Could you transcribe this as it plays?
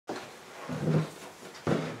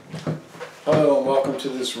Hello and welcome to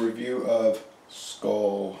this review of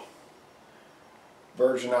Skol.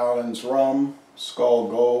 Virgin Islands rum, Skol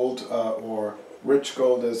Gold, or Rich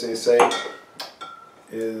Gold as they say,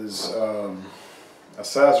 is a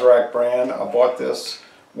Sazerac brand. I bought this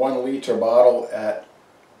 1 liter bottle at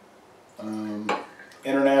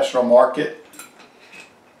International Market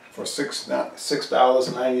for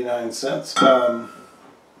 $6.99.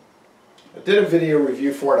 I did a video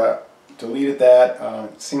review for it. I deleted that.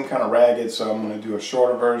 It seemed kind of ragged, so I'm going to do a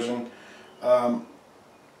shorter version. But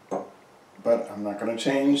I'm not going to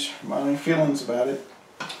change my feelings about it.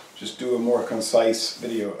 Just do a more concise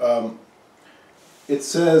video. It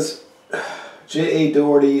says J.A.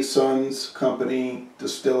 Doherty Sons Company,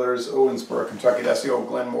 Distillers, Owensboro, Kentucky. That's the old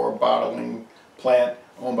Glenmore bottling plant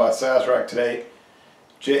owned by Sazerac today.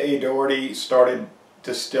 J.A. Doherty started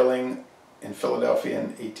distilling in Philadelphia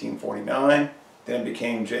in 1849. Then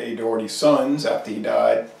became J.A. Doherty Sons after he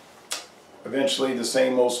died. Eventually, the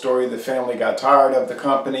same old story. The family got tired of the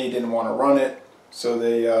company, didn't want to run it, so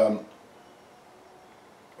they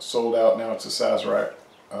sold out. Now it's a Sazerac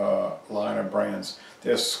line of brands.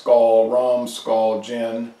 There's Skol rum, Skol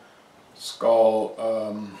gin, Skol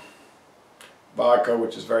vodka,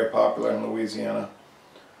 which is very popular in Louisiana.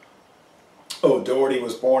 Oh, Doherty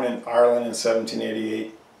was born in Ireland in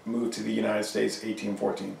 1788. Moved to the United States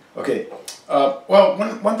 1814. Okay, well,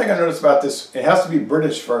 one thing I noticed about this, it has to be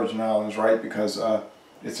British Virgin Islands, right? Because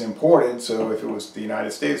it's imported, so if it was the United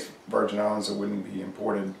States Virgin Islands, it wouldn't be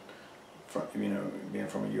imported from, being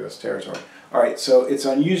from a U.S. territory. All right, so it's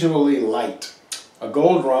unusually light. A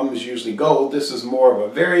gold rum is usually gold. This is more of a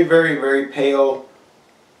very, very, very pale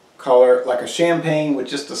color, like a champagne with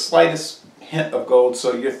just the slightest hint of gold.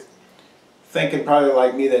 So you're thinking probably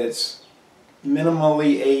like me that it's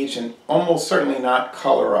minimally aged and almost certainly not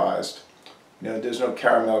colorized. There's no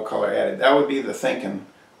caramel color added. That would be the thinking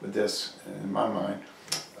with this in my mind.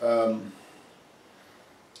 The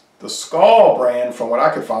Skol brand, from what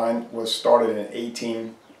I could find, was started in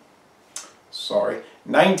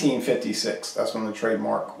 1956. That's when the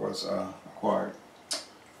trademark was acquired.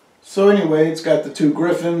 So anyway, it's got the 2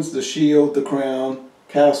 griffins, the shield, the crown,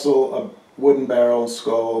 castle, a wooden barrel,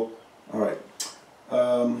 skull. All right.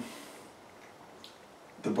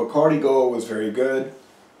 The Bacardi Gold was very good.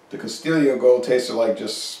 The Castillo Gold tasted like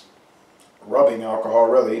just rubbing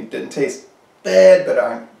alcohol, really. It didn't taste bad, but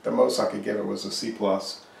the most I could give it was a C+. And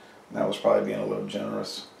that was probably being a little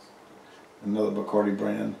generous. Another Bacardi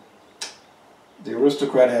brand. The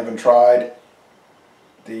Aristocrat I haven't tried.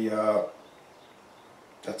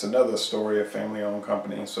 That's another story, a family-owned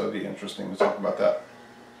company, so it'd be interesting to talk about that.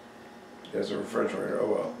 There's a refrigerator,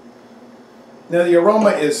 oh well. Now the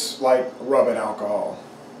aroma is like rubbing alcohol.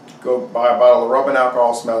 Go buy a bottle of rubbing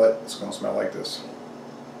alcohol, smell it, it's going to smell like this.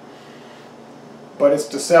 But it's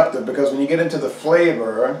deceptive because when you get into the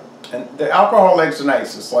flavor, and the alcohol legs are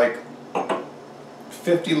nice, it's like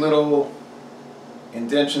 50 little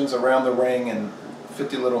indentions around the ring and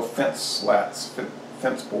 50 little fence slats,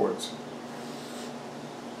 fence boards.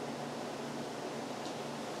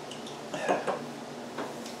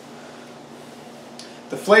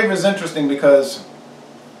 The flavor is interesting because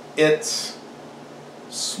it's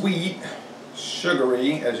sweet,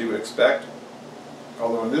 sugary, as you would expect,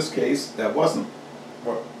 although in this case that wasn't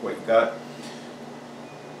what you got.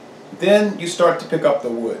 Then you start to pick up the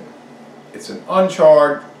wood. It's an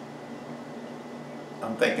uncharred,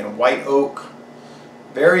 I'm thinking white oak,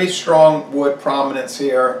 very strong wood prominence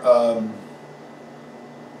here.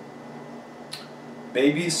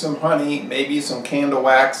 Maybe some honey, maybe some candle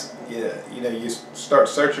wax. You start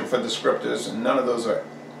searching for descriptors, and none of those are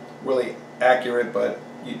really accurate, but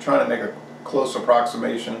you're trying to make a close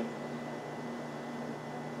approximation.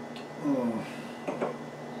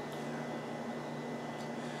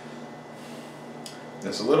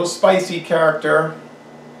 There's a little spicy character.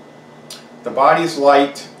 The body's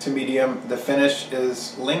light to medium. The finish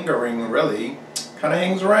is lingering, really. Kind of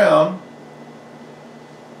hangs around.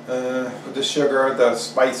 With the sugar, the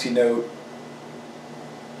spicy note,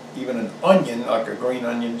 even an onion, like a green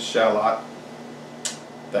onion shallot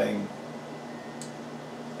thing,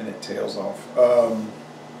 and it tails off.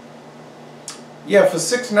 Yeah, for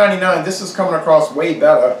 $6.99, this is coming across way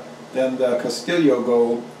better than the Castillo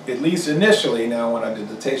Gold, at least initially. Now, when I did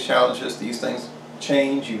the taste challenges, these things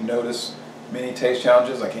change. You notice many taste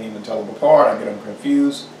challenges, I can't even tell them apart. I get them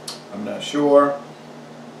confused. I'm not sure.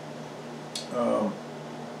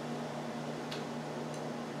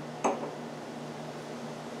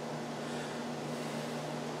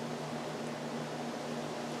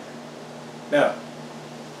 Now,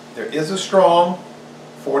 there is a strong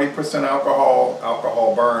 40%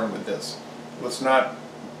 alcohol burn with this. Let's not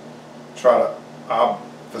try to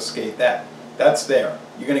obfuscate that. That's there.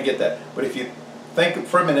 You're going to get that. But if you think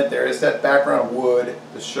for a minute, there is that background wood,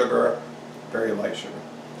 the sugar, very light sugar,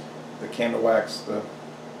 the candle wax, the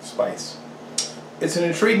spice. It's an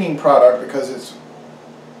intriguing product because it's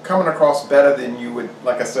coming across better than you would,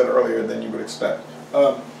 like I said earlier, than you would expect.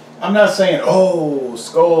 I'm not saying, oh,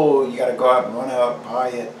 Skol, you got to go out and run out, buy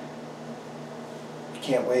it. You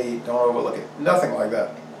can't wait, don't overlook it. Nothing like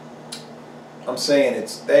that. I'm saying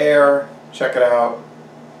it's there, check it out.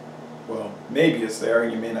 Well, maybe it's there,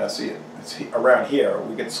 you may not see it. It's around here.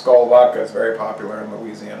 We get Skol vodka, it's very popular in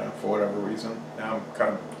Louisiana for whatever reason. Now I'm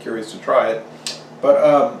kind of curious to try it.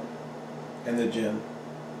 But, and the gin.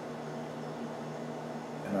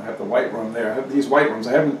 And I have the white rum there. I have these white rums.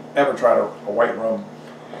 I haven't ever tried a white rum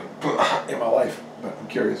in my life, but I'm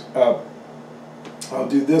curious. I'll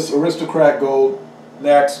do this Aristocrat Gold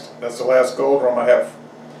next. That's the last gold rum I have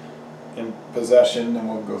in possession, and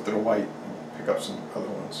we'll go through the white and pick up some other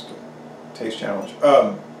ones to taste challenge.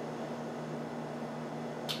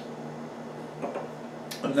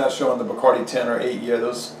 I'm not showing the Bacardi 10 or 8 year.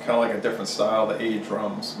 Those kind of like a different style. The age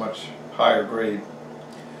rums, much higher grade.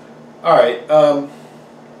 All right.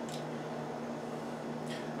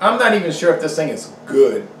 I'm not even sure if this thing is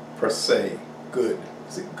good per se. Good.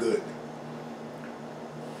 Is it good?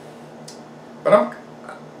 But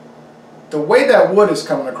the way that wood is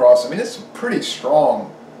coming across, I mean, it's pretty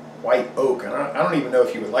strong white oak. And I don't even know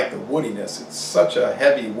if you would like the woodiness. It's such a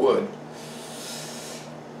heavy wood.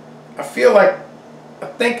 I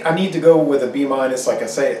think I need to go with a B-, like I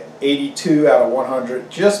say, 82 out of 100,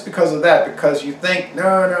 just because of that. Because you think,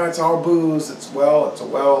 no, it's all booze. It's a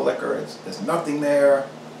well liquor. There's nothing there.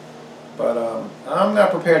 But I'm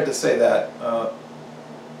not prepared to say that.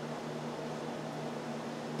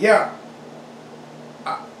 Yeah,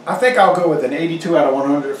 I think I'll go with an 82 out of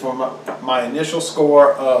 100 for my initial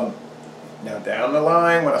score. Now down the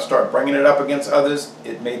line, when I start bringing it up against others,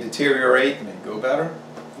 it may deteriorate, it may go better.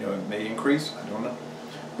 You know, it may increase. I don't know.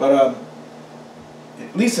 But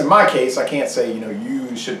at least in my case, I can't say,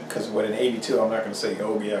 you should, because with an 82, I'm not going to say,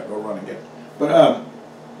 oh yeah, go run and get it. But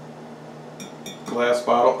glass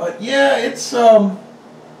bottle. Yeah, it's I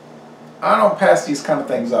don't pass these kind of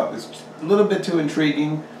things up. It's a little bit too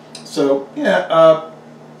intriguing. So yeah,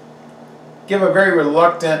 give a very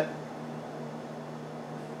reluctant.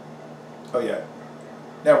 Oh yeah,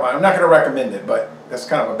 never mind. I'm not going to recommend it, but that's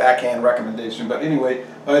kind of a backhand recommendation. But anyway,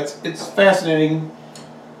 it's fascinating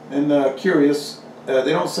and curious.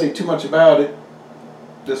 They don't say too much about it.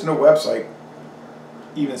 There's no website.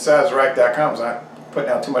 Even Sazerac.com is not putting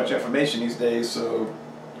out too much information these days, so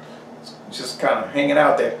it's just kind of hanging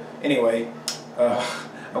out there. Anyway,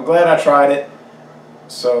 I'm glad I tried it.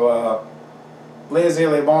 So, plaisir,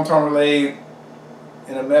 les bon temps relais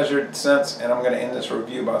in a measured sense, and I'm going to end this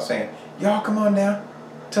review by saying, y'all come on down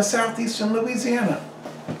to southeastern Louisiana.